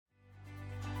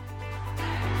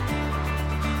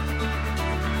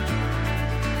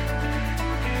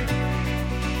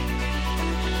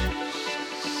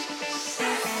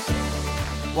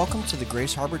Welcome to the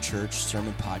Grace Harbor Church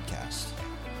Sermon Podcast.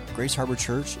 Grace Harbor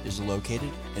Church is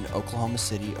located in Oklahoma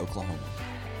City, Oklahoma.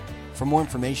 For more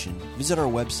information, visit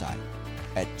our website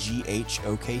at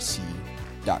ghokc.com.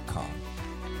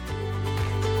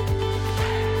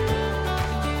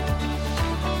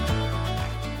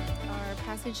 Our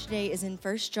passage today is in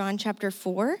 1 John chapter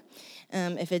 4.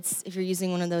 If you're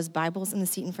using one of those Bibles in the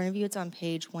seat in front of you, it's on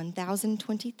page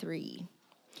 1023.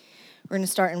 We're going to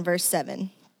start in verse 7.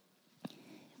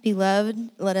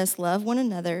 Beloved, let us love one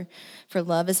another, for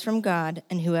love is from God,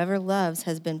 and whoever loves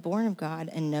has been born of God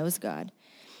and knows God.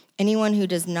 Anyone who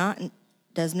does not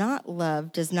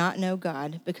love does not know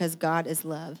God, because God is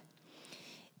love.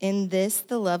 In this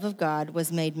the love of God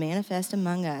was made manifest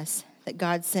among us, that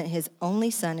God sent his only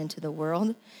Son into the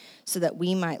world so that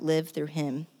we might live through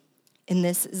him. In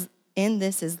this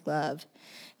is love,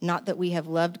 not that we have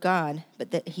loved God, but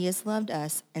that he has loved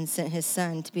us and sent his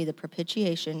Son to be the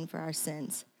propitiation for our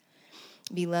sins.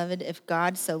 Beloved, if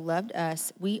God so loved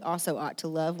us, we also ought to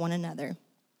love one another.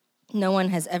 No one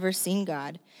has ever seen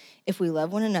God. If we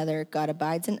love one another, God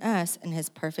abides in us, and his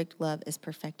perfect love is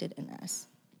perfected in us.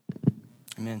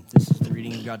 Amen. This is the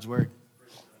reading of God's word.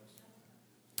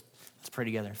 Let's pray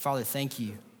together. Father, thank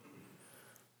you.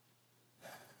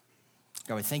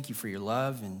 God, we thank you for your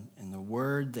love and the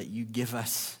word that you give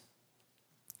us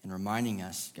and reminding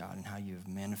us, God, and how you have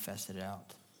manifested it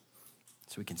out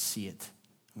so we can see it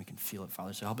and we can feel it,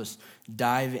 Father. So help us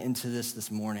dive into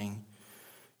this morning,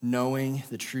 knowing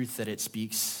the truth that it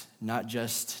speaks, not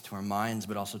just to our minds,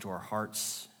 but also to our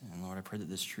hearts. And Lord, I pray that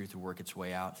this truth will work its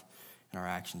way out in our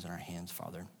actions and our hands,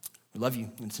 Father. We love you,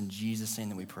 and it's in Jesus' name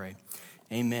that we pray.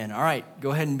 Amen. All right,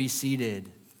 go ahead and be seated.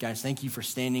 Guys, thank you for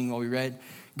standing while we read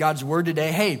God's word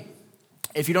today. Hey,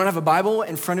 if you don't have a Bible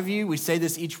in front of you, we say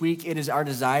this each week. It is our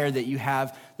desire that you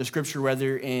have the scripture,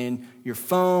 whether in your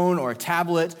phone or a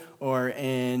tablet or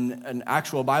in an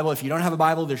actual Bible. If you don't have a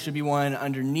Bible, there should be one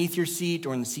underneath your seat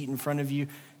or in the seat in front of you.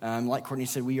 Like Courtney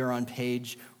said, we are on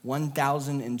page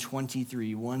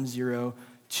 1023,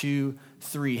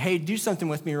 1023. Hey, do something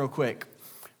with me real quick.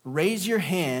 Raise your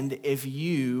hand if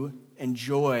you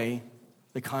enjoy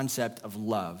the concept of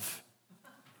love.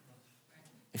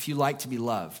 If you like to be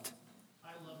loved. I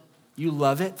love it. You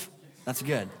love it? That's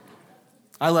good.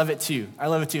 I love it too.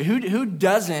 Who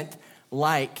doesn't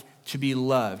like to be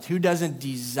loved? Who doesn't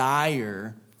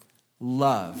desire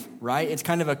love, right? It's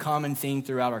kind of a common thing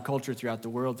throughout our culture, throughout the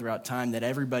world, throughout time, that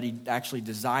everybody actually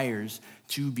desires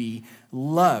to be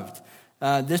loved.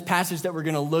 This passage that we're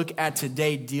going to look at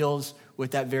today deals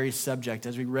with that very subject.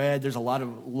 As we read, there's a lot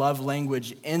of love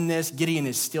language in this. Gideon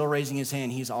is still raising his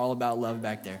hand. He's all about love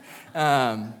back there.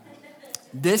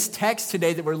 This text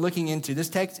today that we're looking into, this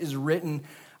text is written,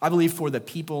 I believe, for the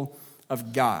people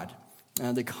of God.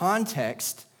 The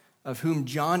context of whom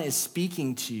John is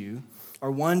speaking to are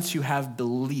ones who have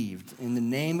believed in the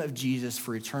name of Jesus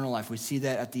for eternal life. We see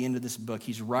that at the end of this book.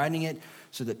 He's writing it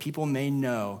so that people may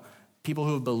know, people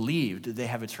who have believed that they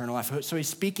have eternal life. So he's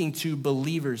speaking to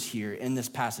believers here in this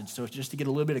passage. So just to get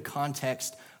a little bit of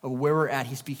context of where we're at,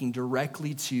 he's speaking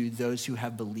directly to those who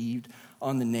have believed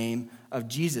on the name of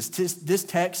Jesus. This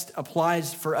text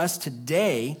applies for us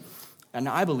today, and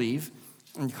I believe,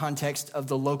 in the context of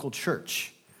the local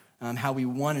church, how we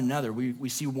one another. We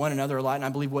see one another a lot, and I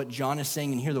believe what John is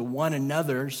saying, and here the one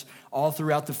another's all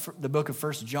throughout the book of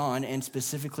 1 John, and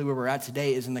specifically where we're at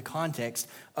today is in the context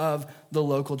of the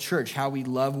local church, how we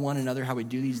love one another, how we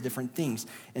do these different things.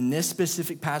 In this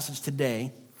specific passage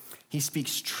today, he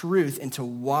speaks truth into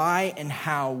why and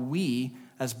how we,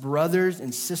 as brothers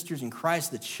and sisters in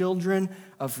Christ, the children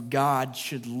of God,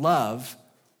 should love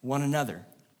one another.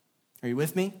 Are you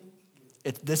with me?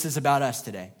 This is about us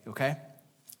today, okay?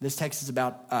 This text is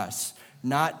about us,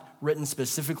 not written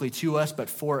specifically to us, but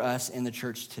for us in the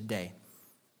church today.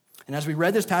 And as we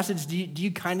read this passage, do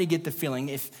you kind of get the feeling,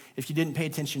 if you didn't pay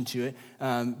attention to it,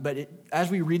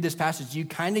 as we read this passage, do you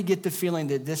kind of get the feeling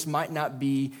that this might not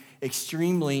be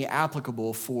extremely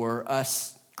applicable for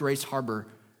us, Grace Harbor,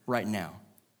 right now?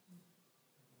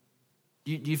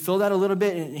 Do you feel that a little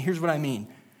bit? And here's what I mean.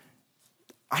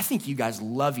 I think you guys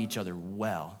love each other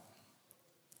well.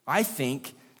 I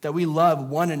think that we love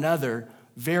one another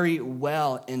very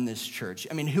well in this church.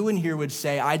 I mean, who in here would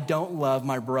say, I don't love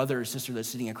my brother or sister that's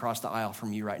sitting across the aisle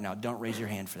from you right now? Don't raise your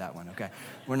hand for that one, okay?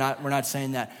 We're not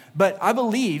saying that. But I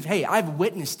believe, hey, I've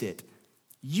witnessed it.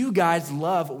 You guys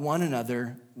love one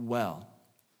another well.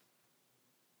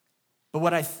 But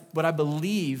what I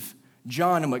believe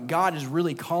John and what God is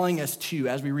really calling us to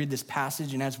as we read this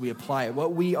passage and as we apply it,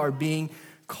 what we are being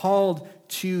called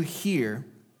to here,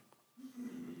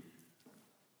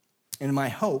 and my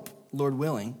hope, Lord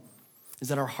willing, is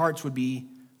that our hearts would be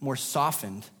more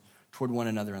softened toward one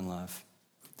another in love,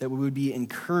 that we would be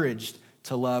encouraged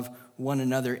to love one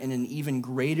another in an even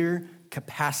greater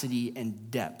capacity and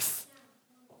depth.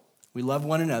 We love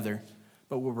one another,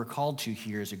 but what we're called to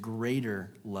here is a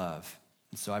greater love.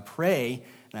 And so I pray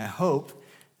and I hope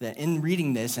that in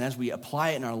reading this and as we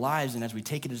apply it in our lives and as we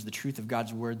take it as the truth of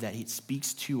God's word, that he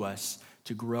speaks to us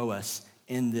to grow us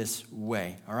in this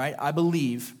way. All right? I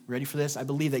believe, ready for this? I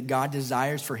believe that God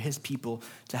desires for his people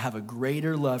to have a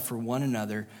greater love for one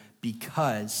another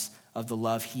because of the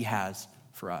love he has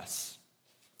for us.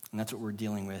 And that's what we're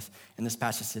dealing with in this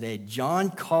passage today. John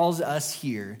calls us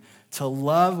here to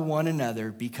love one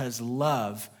another because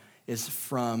love is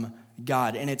from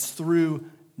God. And it's through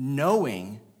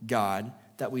knowing God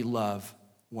that we love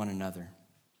one another.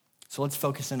 So let's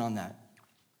focus in on that.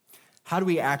 How do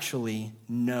we actually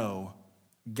know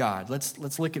God?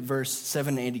 Let's look at verse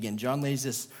 7 and 8 again. John lays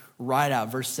this right out,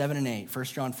 verse 7 and 8. 1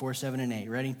 John 4, 7 and 8.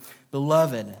 Ready?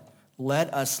 Beloved,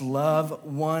 let us love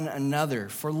one another,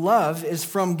 for love is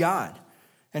from God.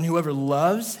 And whoever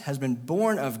loves has been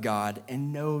born of God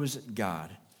and knows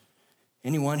God.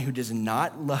 Anyone who does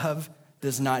not love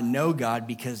does not know God,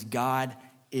 because God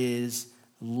is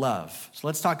love. So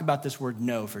let's talk about this word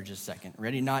know for just a second.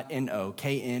 Ready? Not N-O,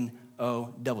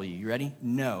 K-N-O-W. You ready?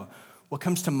 Know. What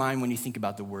comes to mind when you think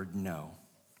about the word know?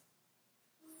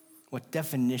 What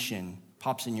definition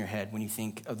pops in your head when you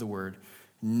think of the word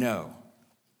know?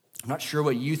 I'm not sure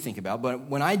what you think about, but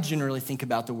when I generally think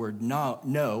about the word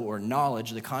know or knowledge,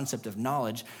 the concept of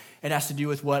knowledge, it has to do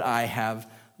with what I have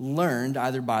learned,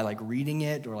 either by like reading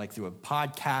it or like through a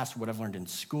podcast, what I've learned in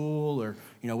school, or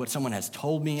what someone has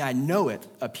told me. I know it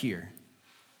up here,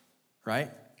 right?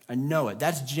 I know it.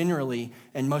 That's generally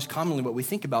and most commonly what we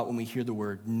think about when we hear the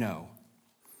word know.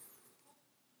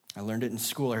 I learned it in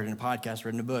school, I heard it in a podcast,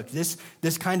 read in a book.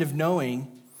 This kind of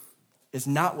knowing is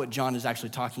not what John is actually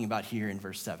talking about here in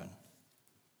verse 7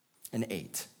 and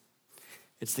 8.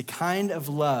 It's the kind of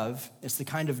love, it's the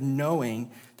kind of knowing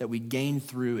that we gain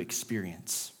through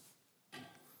experience.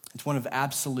 It's one of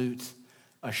absolute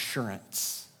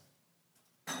assurance.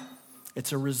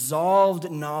 It's a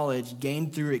resolved knowledge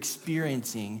gained through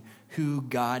experiencing who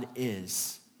God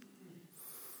is.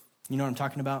 You know what I'm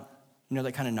talking about? You know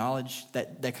that kind of knowledge,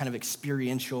 that kind of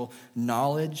experiential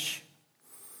knowledge?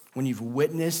 When you've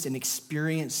witnessed and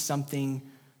experienced something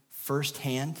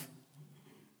firsthand.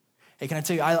 Hey, can I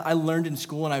tell you, I learned in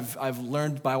school, and I've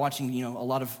learned by watching a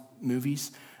lot of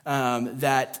movies,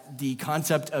 that the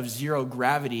concept of zero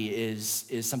gravity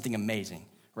is something amazing,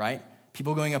 right?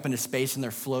 People going up into space and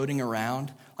they're floating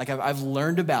around. Like I've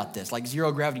learned about this, like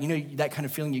zero gravity. That kind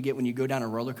of feeling you get when you go down a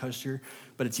roller coaster,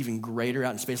 but it's even greater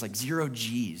out in space, like zero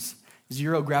G's,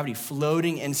 zero gravity,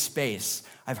 floating in space.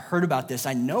 I've heard about this.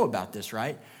 I know about this,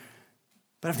 right?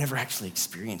 But I've never actually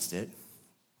experienced it.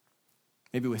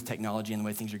 Maybe with technology and the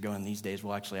way things are going these days,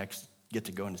 we'll actually get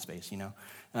to go into space,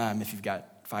 if you've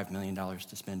got $5 million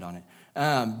to spend on it.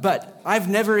 But I've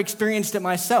never experienced it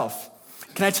myself.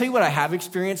 Can I tell you what I have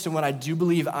experienced and what I do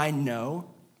believe I know?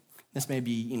 This may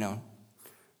be,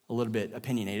 a little bit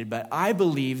opinionated, but I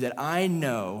believe that I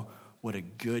know what a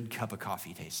good cup of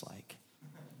coffee tastes like.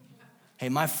 Hey,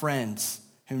 my friends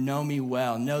who know me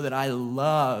well know that I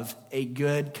love a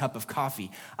good cup of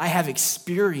coffee. I have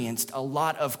experienced a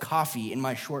lot of coffee in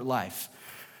my short life.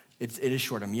 It is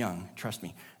short, I'm young, trust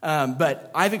me.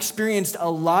 But I've experienced a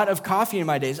lot of coffee in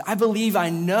my days. I believe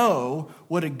I know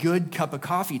what a good cup of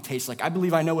coffee tastes like. I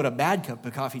believe I know what a bad cup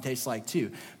of coffee tastes like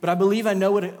too. But I believe I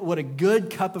know what a good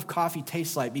cup of coffee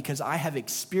tastes like because I have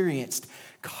experienced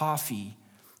coffee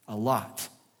a lot.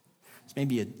 It's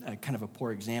maybe a kind of a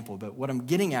poor example, but what I'm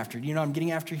getting after, do you know what I'm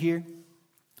getting after here?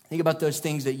 Think about those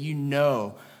things that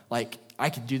like I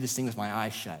could do this thing with my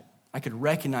eyes shut. I could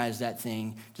recognize that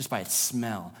thing just by its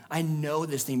smell. I know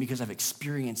this thing because I've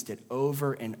experienced it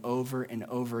over and over and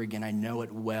over again. I know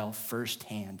it well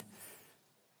firsthand.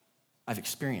 I've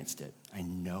experienced it. I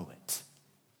know it.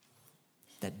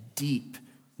 That deep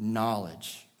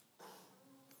knowledge.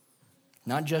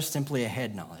 Not just simply a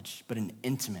head knowledge, but an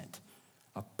intimate,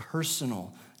 a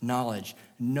personal knowledge,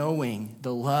 knowing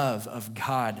the love of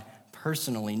God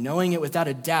personally, knowing it without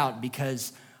a doubt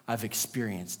because I've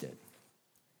experienced it.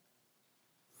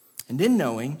 And in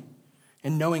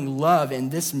knowing love in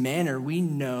this manner, we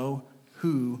know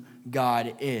who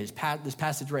God is. This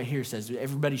passage right here says,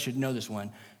 everybody should know this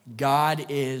one. God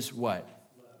is what?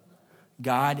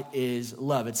 God is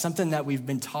love. It's something that we've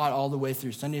been taught all the way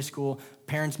through Sunday school.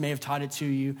 Parents may have taught it to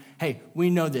you. Hey, we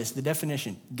know this, the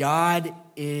definition. God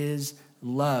is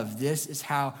love. This is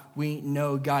how we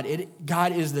know God.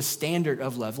 God is the standard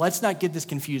of love. Let's not get this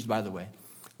confused, by the way.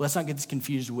 Let's not get this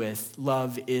confused with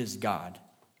love is God.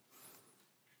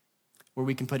 where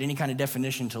we can put any kind of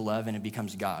definition to love and it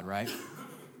becomes God, right?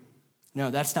 No,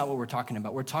 that's not what we're talking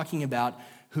about. We're talking about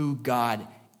who God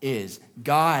is.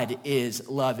 God is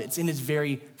love. It's in his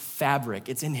very fabric.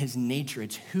 It's in his nature.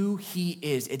 It's who he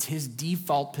is. It's his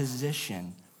default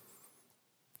position.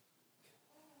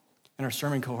 In our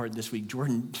sermon cohort this week,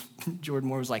 Jordan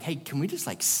Moore was like, hey, can we just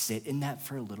sit in that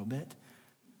for a little bit?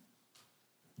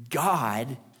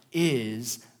 God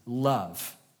is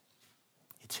love.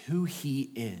 It's who he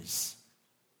is.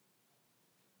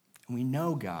 And we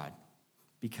know God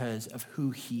because of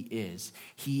who he is.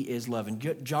 He is love.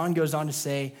 And John goes on to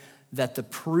say that the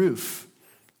proof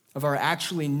of our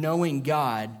actually knowing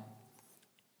God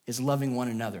is loving one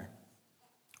another.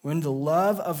 When the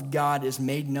love of God is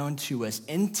made known to us,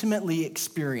 intimately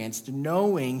experienced,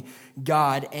 knowing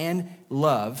God and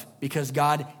love, because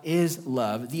God is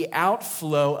love, the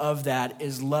outflow of that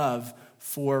is love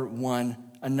for one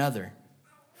another.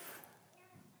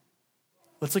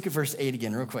 Let's look at verse 8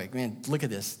 again real quick. Man, look at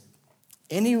this.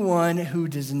 Anyone who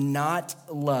does not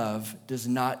love does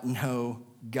not know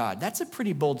God. That's a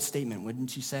pretty bold statement,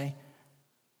 wouldn't you say?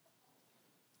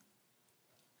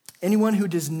 Anyone who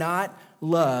does not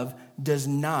love does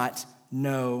not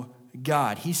know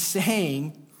God. He's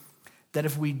saying that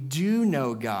if we do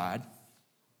know God,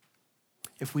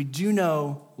 if we do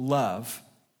know love,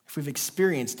 if we've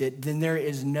experienced it, then there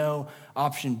is no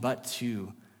option but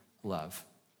to love.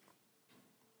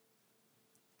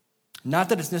 Not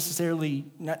that it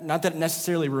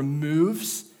necessarily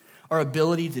removes our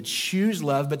ability to choose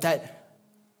love, but that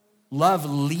love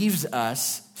leaves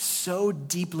us so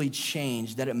deeply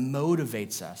changed that it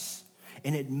motivates us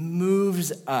and it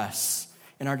moves us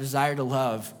in our desire to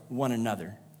love one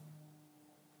another.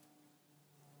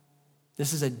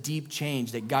 This is a deep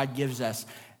change that God gives us,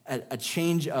 a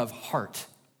change of heart.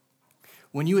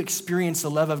 When you experience the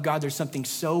love of God, there's something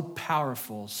so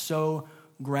powerful, so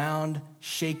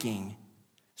ground-shaking,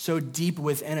 so deep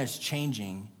within us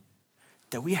changing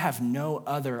that we have no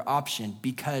other option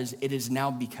because it is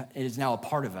now a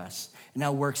part of us. It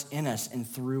now works in us and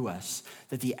through us,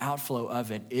 that the outflow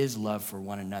of it is love for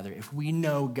one another. If we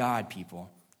know God, people,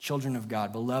 children of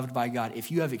God, beloved by God,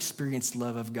 if you have experienced the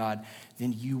love of God,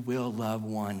 then you will love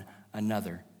one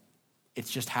another.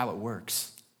 It's just how it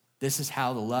works. This is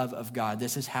how the love of God,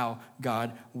 this is how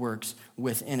God works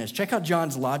within us. Check out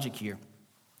John's logic here.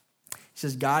 He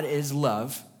says, God is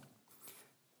love.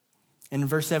 And in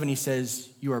verse 7, he says,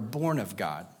 you are born of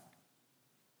God.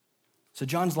 So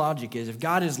John's logic is, if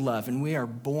God is love and we are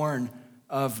born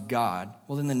of God,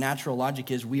 well, then the natural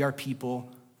logic is we are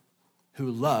people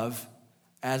who love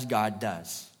as God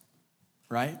does,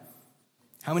 right?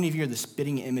 How many of you are the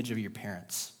spitting image of your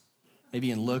parents?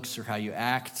 Maybe in looks or how you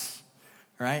act,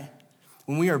 right?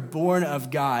 When we are born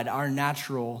of God, our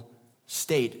natural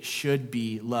state should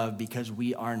be love because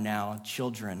we are now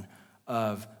children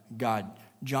of God.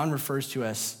 John refers to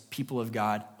us, people of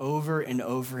God, over and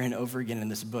over and over again in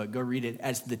this book. Go read it,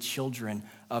 as the children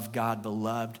of God,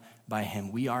 beloved by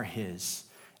him. We are his,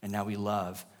 and now we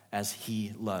love as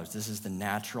he loves. This is the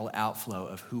natural outflow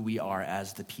of who we are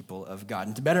as the people of God.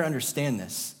 And to better understand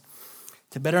this,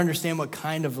 to better understand what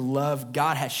kind of love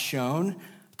God has shown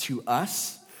to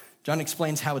us, John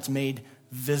explains how it's made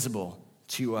visible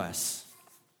to us.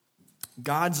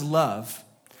 God's love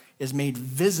is made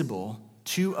visible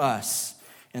to us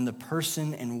in the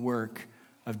person and work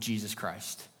of Jesus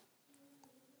Christ.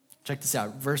 Check this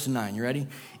out, verse 9, you ready?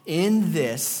 In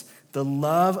this, the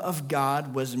love of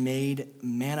God was made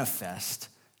manifest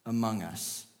among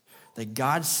us, that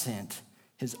God sent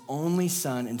his only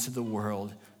Son into the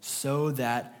world so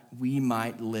that we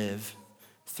might live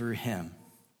through him.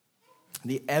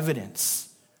 The evidence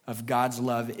of God's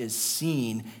love is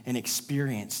seen and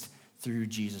experienced through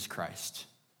Jesus Christ.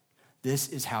 This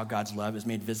is how God's love is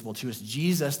made visible to us.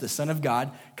 Jesus, the Son of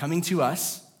God, coming to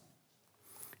us.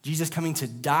 Jesus coming to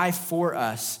die for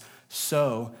us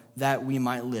so that we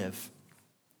might live.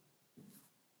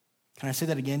 Can I say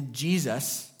that again?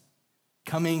 Jesus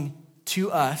coming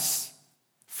to us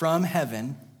from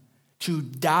heaven to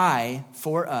die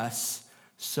for us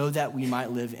so that we might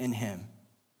live in him.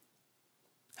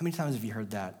 How many times have you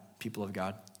heard that, people of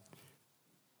God?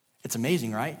 It's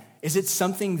amazing, right? Is it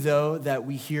something, though, that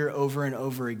we hear over and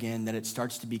over again that it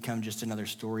starts to become just another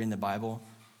story in the Bible?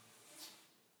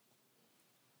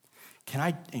 Can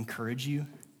I encourage you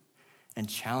and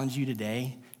challenge you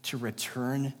today to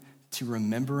return to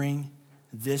remembering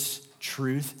this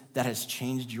truth that has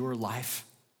changed your life,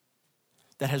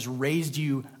 that has raised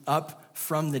you up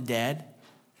from the dead,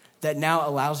 that now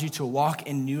allows you to walk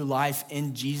in new life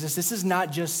in Jesus? This is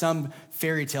not just some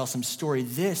fairy tale, some story.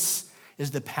 This is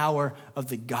the power of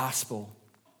the gospel.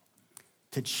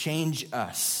 to change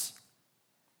us.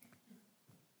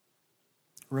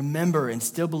 Remember and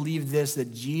still believe this,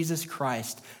 that Jesus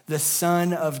Christ, the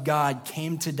Son of God,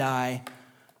 came to die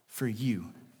for you.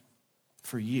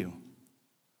 For you.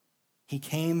 He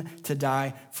came to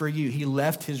die for you. He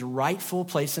left his rightful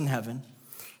place in heaven.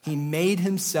 He made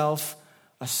himself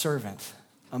a servant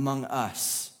among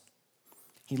us.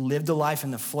 He lived a life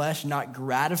in the flesh, not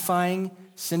gratifying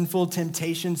sinful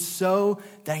temptations, so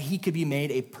that he could be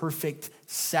made a perfect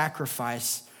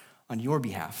sacrifice on your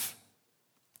behalf.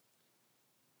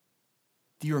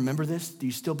 Do you remember this? Do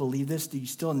you still believe this? Do you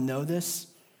still know this?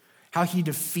 How he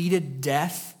defeated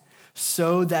death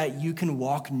so that you can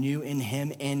walk new in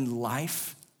him in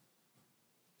life?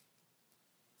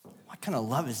 What kind of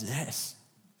love is this?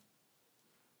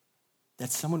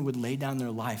 That someone would lay down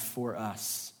their life for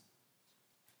us.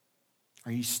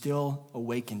 Are you still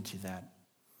awakened to that?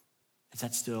 Is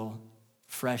that still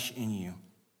fresh in you?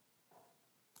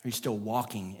 Are you still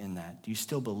walking in that? Do you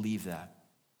still believe that?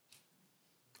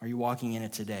 Are you walking in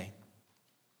it today?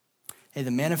 Hey,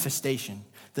 the manifestation,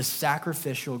 the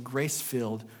sacrificial,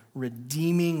 grace-filled,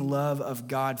 redeeming love of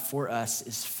God for us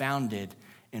is founded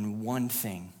in one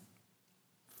thing,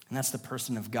 and that's the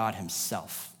person of God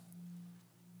himself.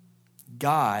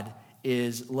 God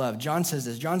is love. John says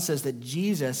this. John says that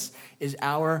Jesus is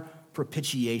our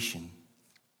propitiation,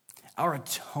 our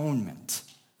atonement,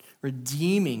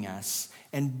 redeeming us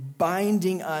and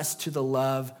binding us to the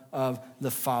love of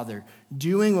the Father,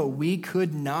 doing what we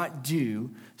could not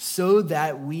do so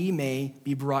that we may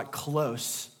be brought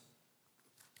close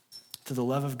to the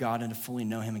love of God and to fully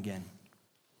know him again.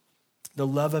 The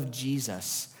love of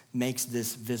Jesus makes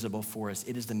this visible for us.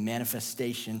 It is the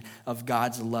manifestation of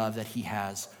God's love that he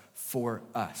has for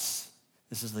us.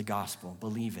 This is the gospel.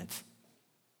 Believe it.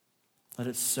 Let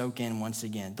it soak in once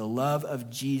again. The love of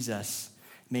Jesus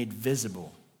made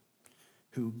visible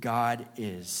who God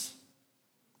is.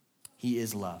 He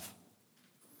is love.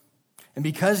 And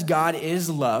because God is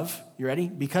love, you ready?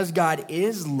 Because God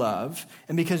is love,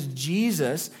 and because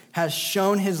Jesus has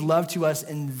shown his love to us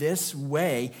in this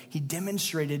way, he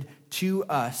demonstrated to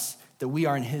us that we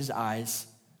are in his eyes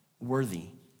worthy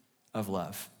of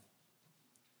love.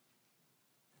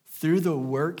 Through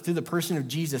the person of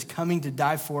Jesus coming to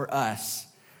die for us,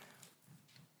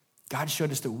 God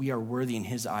showed us that we are worthy in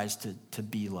his eyes to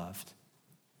be loved.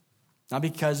 Not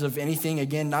because of anything,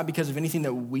 again, not because of anything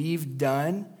that we've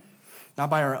done, not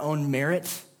by our own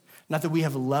merit, not that we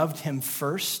have loved him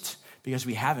first, because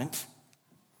we haven't.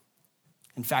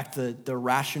 In fact, the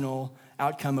rational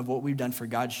outcome of what we've done for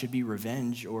God should be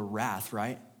revenge or wrath,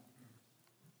 right?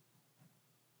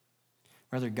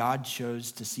 Rather, God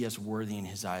chose to see us worthy in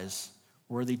his eyes,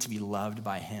 worthy to be loved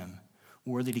by him,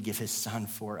 worthy to give his son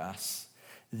for us.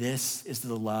 This is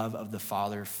the love of the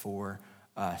Father for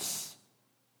us.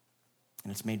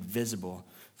 And it's made visible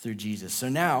through Jesus. So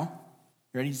now,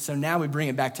 ready? So now we bring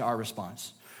it back to our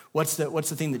response. What's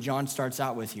the thing that John starts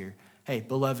out with here? Hey,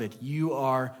 beloved, you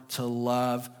are to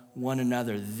love one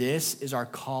another. This is our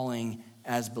calling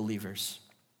as believers.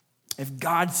 If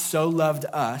God so loved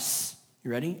us, you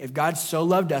ready? If God so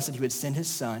loved us that he would send his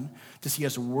son to see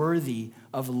us worthy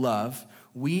of love,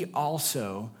 we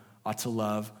also ought to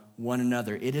love one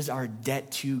another. It is our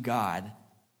debt to God.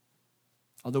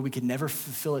 Although we could never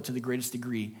fulfill it to the greatest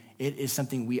degree, it is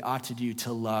something we ought to do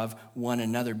to love one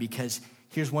another, because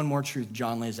here's one more truth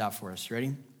John lays out for us.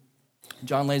 Ready?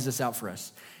 John lays this out for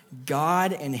us.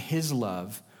 God and his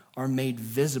love are made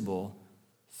visible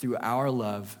through our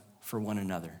love for one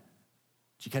another.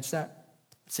 Did you catch that?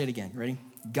 Let's say it again. Ready?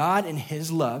 God and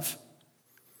his love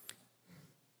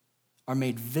are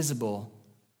made visible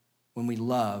when we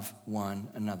love one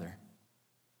another.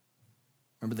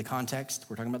 Remember the context?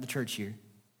 We're talking about the church here.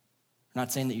 I'm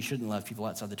not saying that you shouldn't love people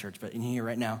outside the church, but in here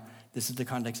right now, this is the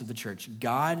context of the church.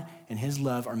 God and his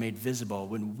love are made visible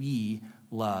when we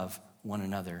love one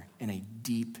another in a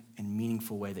deep and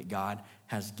meaningful way that God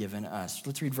has given us.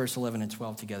 Let's read verse 11 and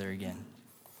 12 together again.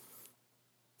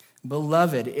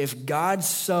 Beloved, if God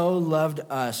so loved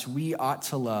us, we ought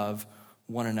to love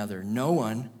one another. No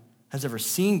one has ever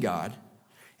seen God.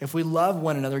 If we love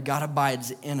one another, God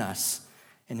abides in us,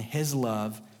 and his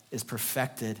love is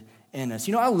perfected in us.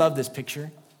 You know, I love this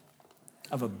picture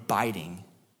of abiding.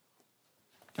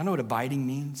 Y'all know what abiding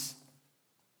means?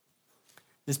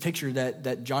 This picture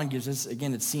that John gives us,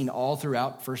 again, it's seen all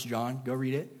throughout 1 John. Go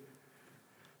read it.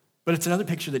 But it's another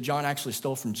picture that John actually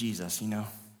stole from Jesus, you know.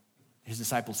 His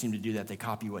disciples seem to do that. They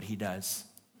copy what he does.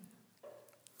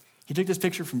 He took this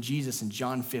picture from Jesus in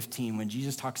John 15 when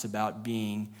Jesus talks about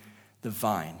being the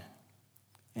vine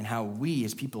and how we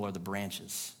as people are the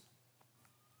branches.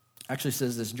 Actually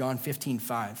says this, John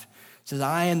 15:5. It says,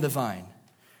 I am the vine,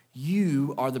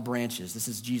 you are the branches. This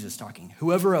is Jesus talking.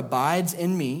 Whoever abides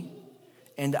in me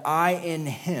and I in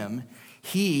him,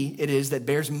 he it is that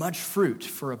bears much fruit,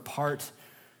 for apart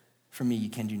from me you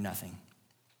can do nothing.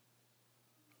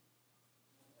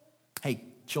 Hey,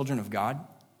 children of God,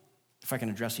 if I can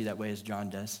address you that way as John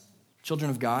does.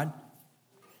 Children of God,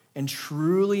 and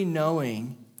truly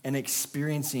knowing and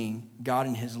experiencing God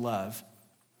and his love,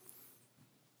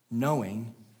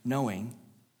 knowing,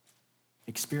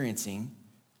 experiencing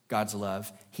God's love,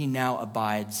 he now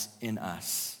abides in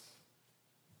us.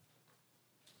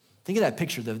 Think of that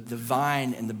picture, the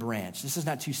vine and the branch. This is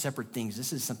not two separate things.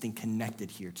 This is something connected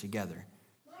here together.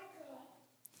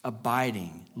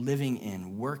 Abiding, living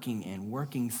in,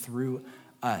 working through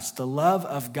us. The love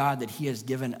of God that he has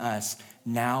given us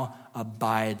now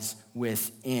abides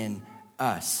within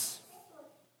us.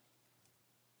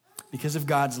 Because of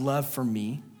God's love for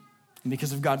me, and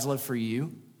because of God's love for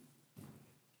you,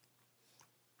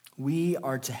 we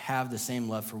are to have the same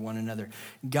love for one another.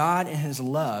 God and his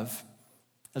love,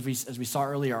 as we saw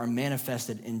earlier, are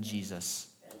manifested in Jesus,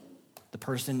 the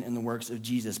person and the works of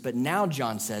Jesus. But now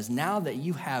John says, now that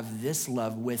you have this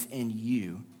love within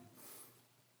you,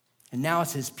 and now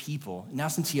it's his people, now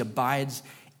since he abides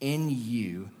in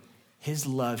you, his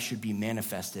love should be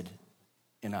manifested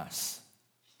in us.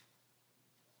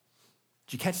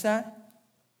 Did you catch that?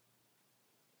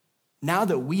 Now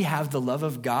that we have the love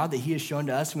of God that he has shown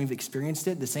to us and we've experienced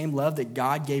it, the same love that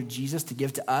God gave Jesus to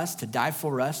give to us, to die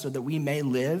for us so that we may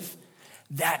live,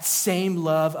 that same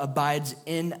love abides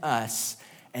in us,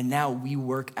 and now we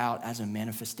work out as a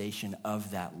manifestation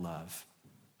of that love.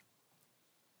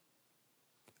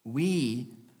 We,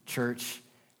 church,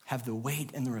 have the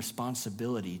weight and the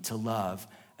responsibility to love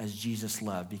as Jesus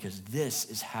loved, because this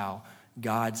is how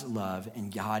God's love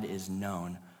and God is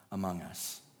known among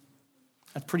us.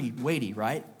 That's pretty weighty,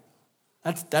 right?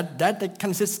 That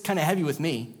kind of sits kind of heavy with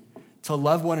me, to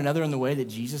love one another in the way that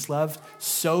Jesus loved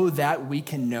so that we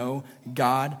can know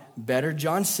God better.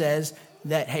 John says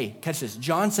that, hey, catch this.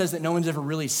 John says that no one's ever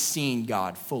really seen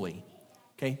God fully,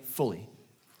 okay? Fully.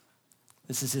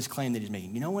 This is his claim that he's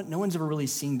making. You know what? No one's ever really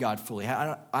seen God fully.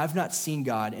 I've not seen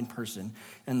God in person,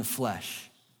 in the flesh.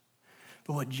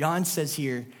 But what John says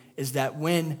here is that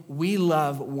when we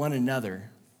love one another,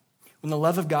 when the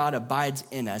love of God abides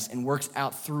in us and works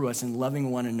out through us in loving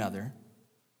one another,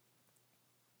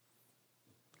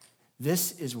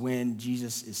 this is when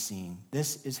Jesus is seen.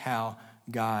 This is how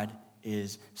God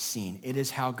is seen. It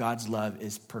is how God's love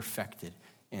is perfected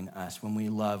in us when we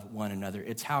love one another.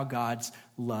 It's how God's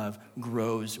love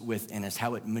grows within us,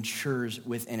 how it matures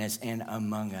within us and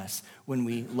among us when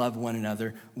we love one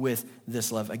another with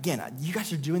this love. Again, you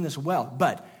guys are doing this well,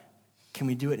 but can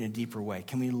we do it in a deeper way?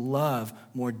 Can we love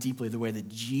more deeply the way that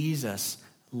Jesus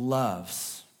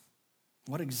loves?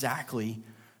 What exactly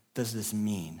does this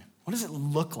mean? What does it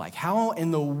look like? How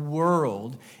in the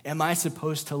world am I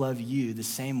supposed to love you the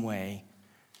same way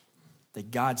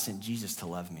that God sent Jesus to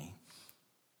love me?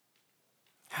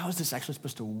 How is this actually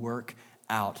supposed to work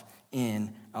out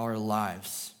in our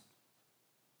lives?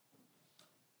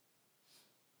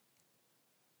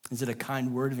 Is it a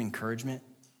kind word of encouragement?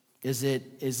 Is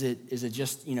it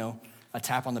just, a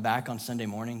tap on the back on Sunday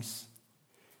mornings?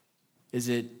 Is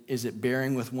it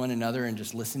bearing with one another and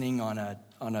just listening on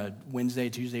a Wednesday,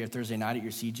 Tuesday, or Thursday night at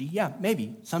your CG? Yeah,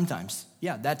 maybe, sometimes.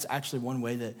 Yeah, that's actually one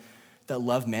way that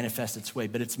love manifests its way,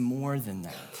 but it's more than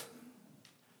that.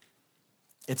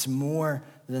 It's more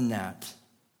than that.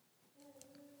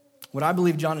 What I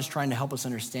believe John is trying to help us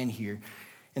understand here,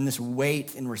 in this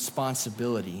weight and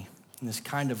responsibility, and this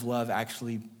kind of love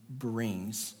actually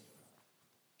brings,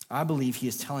 I believe he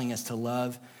is telling us to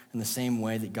love in the same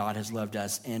way that God has loved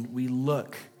us, and we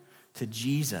look to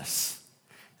Jesus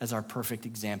as our perfect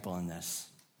example in this.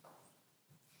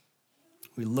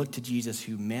 We look to Jesus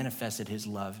who manifested his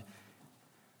love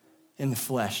in the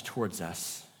flesh towards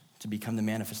us to become the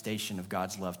manifestation of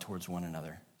God's love towards one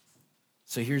another.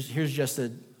 So here's just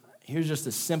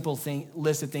a simple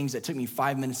list of things that took me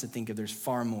 5 minutes to think of. There's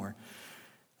far more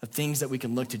of things that we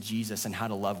can look to Jesus and how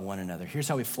to love one another. Here's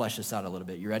how we flesh this out a little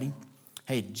bit. You ready?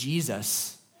 Hey,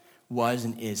 Jesus was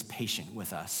and is patient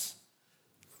with us.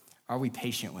 Are we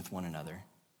patient with one another?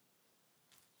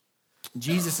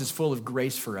 Jesus is full of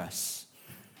grace for us.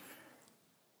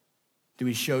 Do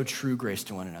we show true grace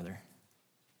to one another?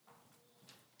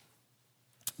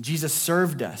 Jesus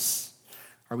served us.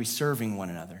 Are we serving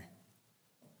one another?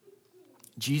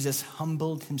 Jesus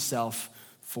humbled himself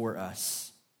for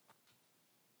us.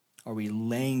 Are we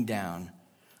laying down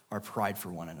our pride for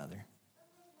one another?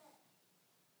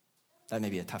 That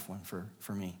may be a tough one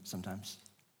for me sometimes.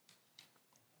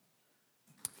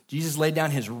 Jesus laid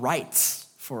down his rights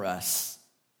for us.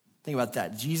 Think about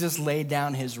that. Jesus laid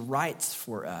down his rights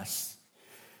for us.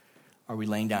 Are we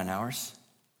laying down ours?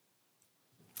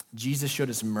 Jesus showed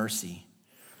us mercy.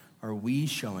 Are we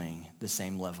showing the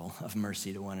same level of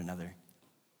mercy to one another?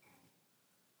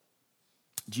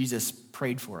 Jesus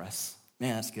prayed for us.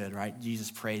 Man, that's good, right?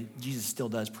 Jesus prayed. Jesus still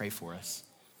does pray for us.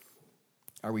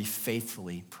 Are we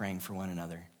faithfully praying for one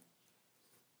another?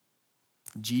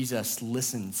 Jesus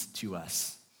listens to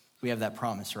us. We have that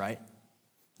promise, right?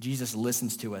 Jesus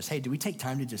listens to us. Hey, do we take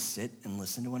time to just sit and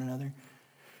listen to one another?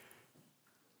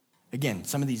 Again,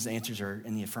 some of these answers are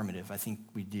in the affirmative. I think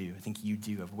we do. I think you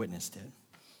do have witnessed it.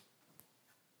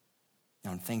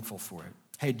 Now I'm thankful for it.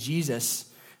 Hey,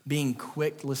 Jesus being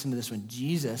quick, listen to this one.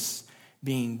 Jesus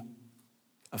being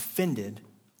offended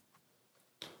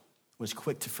was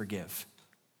quick to forgive.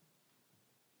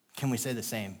 Can we say the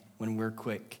same when we're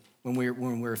quick, when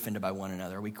we're offended by one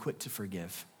another? Are we quick to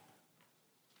forgive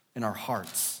in our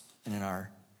hearts and in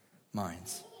our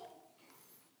minds?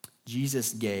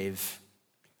 Jesus gave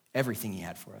everything he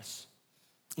had for us.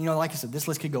 You know, like I said, this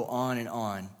list could go on and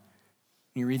on.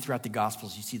 When you read throughout the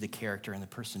Gospels, you see the character and the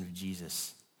person of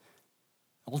Jesus.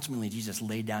 Ultimately, Jesus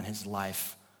laid down his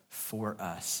life for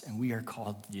us, and we are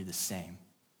called to do the same.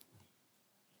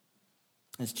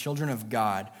 As children of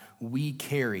God, we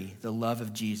carry the love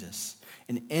of Jesus,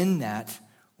 and in that,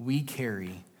 we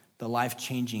carry the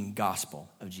life-changing gospel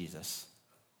of Jesus,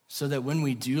 so that when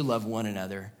we do love one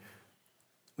another,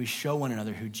 we show one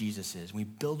another who Jesus is. We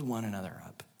build one another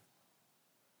up.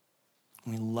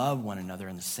 We love one another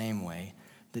in the same way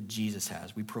that Jesus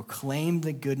has. We proclaim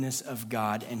the goodness of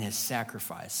God and his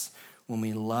sacrifice when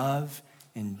we love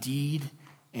in deed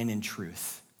and in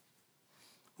truth.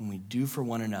 When we do for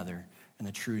one another in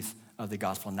the truth of the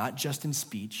gospel, not just in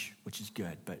speech, which is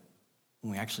good, but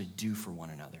when we actually do for one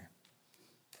another.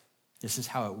 This is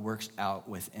how it works out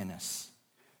within us.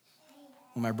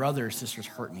 When my brother or sisters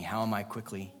hurt me, how am I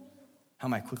quickly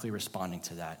responding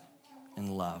to that in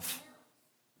love?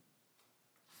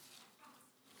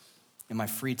 In my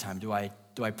free time, do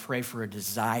I pray for a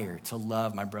desire to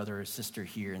love my brother or sister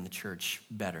here in the church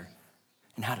better?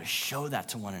 And how to show that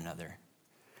to one another?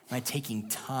 Am I taking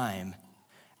time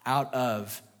out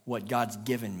of what God's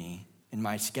given me in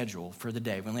my schedule for the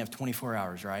day? We only have 24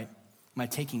 hours, right? Am I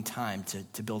taking time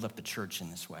to build up the church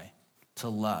in this way, to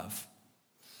love?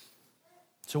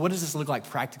 So what does this look like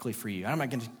practically for you? I'm not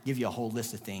going to give you a whole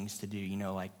list of things to do,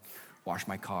 like wash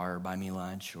my car or buy me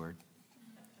lunch or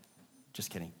just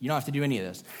kidding. You don't have to do any of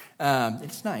this.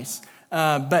 It's nice.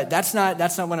 But that's not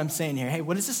what I'm saying here. Hey,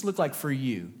 what does this look like for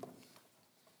you?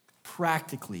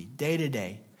 Practically, day to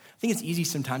day. I think it's easy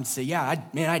sometimes to say, yeah,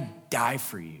 I'd die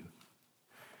for you.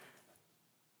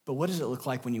 But what does it look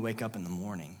like when you wake up in the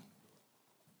morning?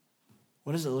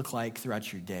 What does it look like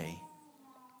throughout your day?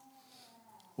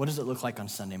 What does it look like on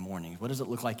Sunday mornings? What does it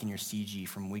look like in your CG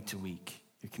from week to week,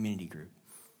 your community group?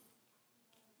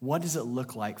 What does it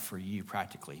look like for you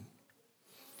practically?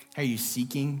 Are you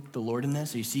seeking the Lord in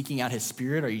this? Are you seeking out his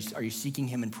Spirit? Are you seeking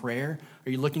him in prayer? Are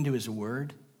you looking to his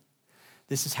word?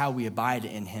 This is how we abide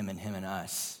in him and him in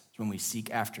us, when we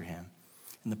seek after him.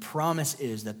 And the promise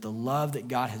is that the love that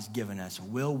God has given us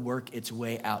will work its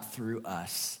way out through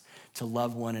us to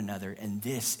love one another. And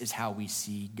this is how we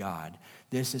see God.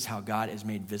 This is how God is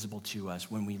made visible to us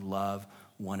when we love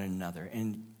one another.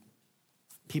 And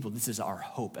people, this is our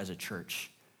hope as a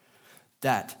church,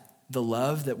 that the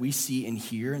love that we see in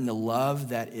here and the love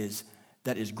that is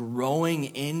growing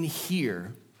in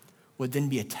here would then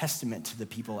be a testament to the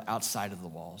people outside of the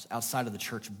walls, outside of the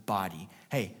church body.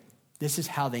 Hey, this is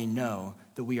how they know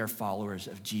that we are followers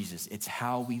of Jesus. It's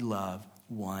how we love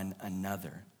one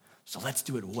another. So let's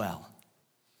do it well.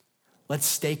 Let's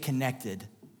stay connected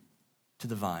to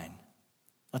the vine.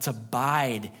 Let's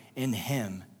abide in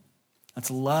him.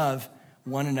 Let's love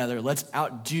one another. Let's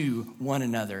outdo one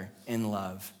another in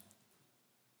love.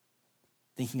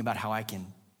 Thinking about how I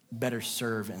can better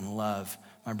serve and love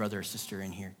my brother or sister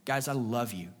in here. Guys, I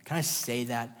love you. Can I say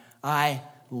that? I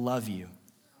love you.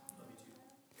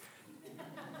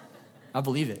 I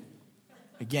believe it.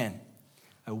 Again,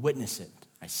 I witness it.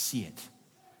 I see it.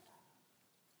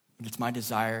 But it's my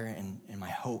desire and my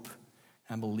hope.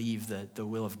 I believe that the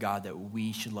will of God that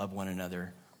we should love one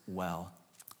another well,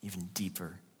 even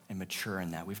deeper and mature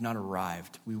in that. We've not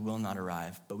arrived. We will not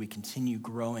arrive, but we continue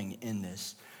growing in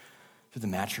this through the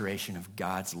maturation of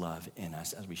God's love in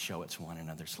us as we show it to one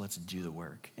another. So let's do the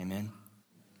work. Amen?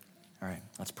 All right,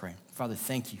 let's pray. Father,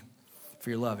 thank you for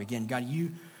your love. Again, God,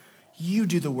 you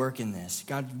do the work in this.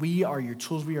 God, we are your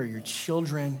tools. We are your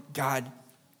children. God,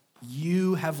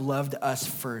 You have loved us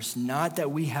first, not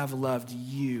that we have loved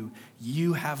you.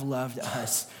 You have loved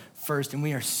us first, and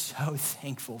we are so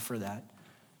thankful for that.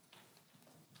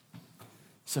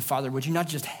 So, Father, would you not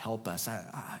just help us?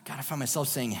 God, I find myself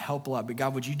saying help a lot, but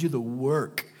God, would you do the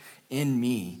work in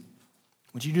me?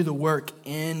 Would you do the work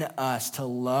in us to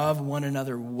love one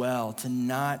another well, to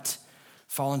not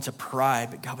fall into pride,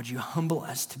 but God, would you humble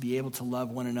us to be able to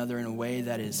love one another in a way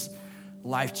that is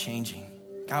life-changing?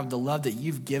 God, the love that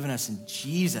you've given us in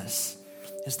Jesus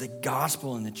is the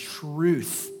gospel and the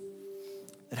truth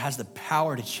that has the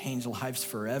power to change lives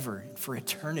forever and for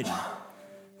eternity.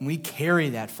 And we carry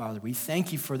that, Father. We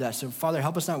thank you for that. So, Father,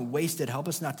 help us not waste it. Help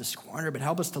us not to squander, but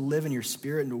help us to live in your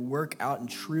spirit and to work out in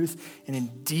truth and in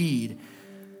deed,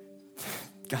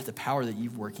 God, the power that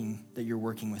you're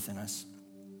working within us.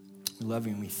 We love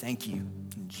you and we thank you.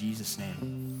 In Jesus'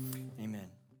 name.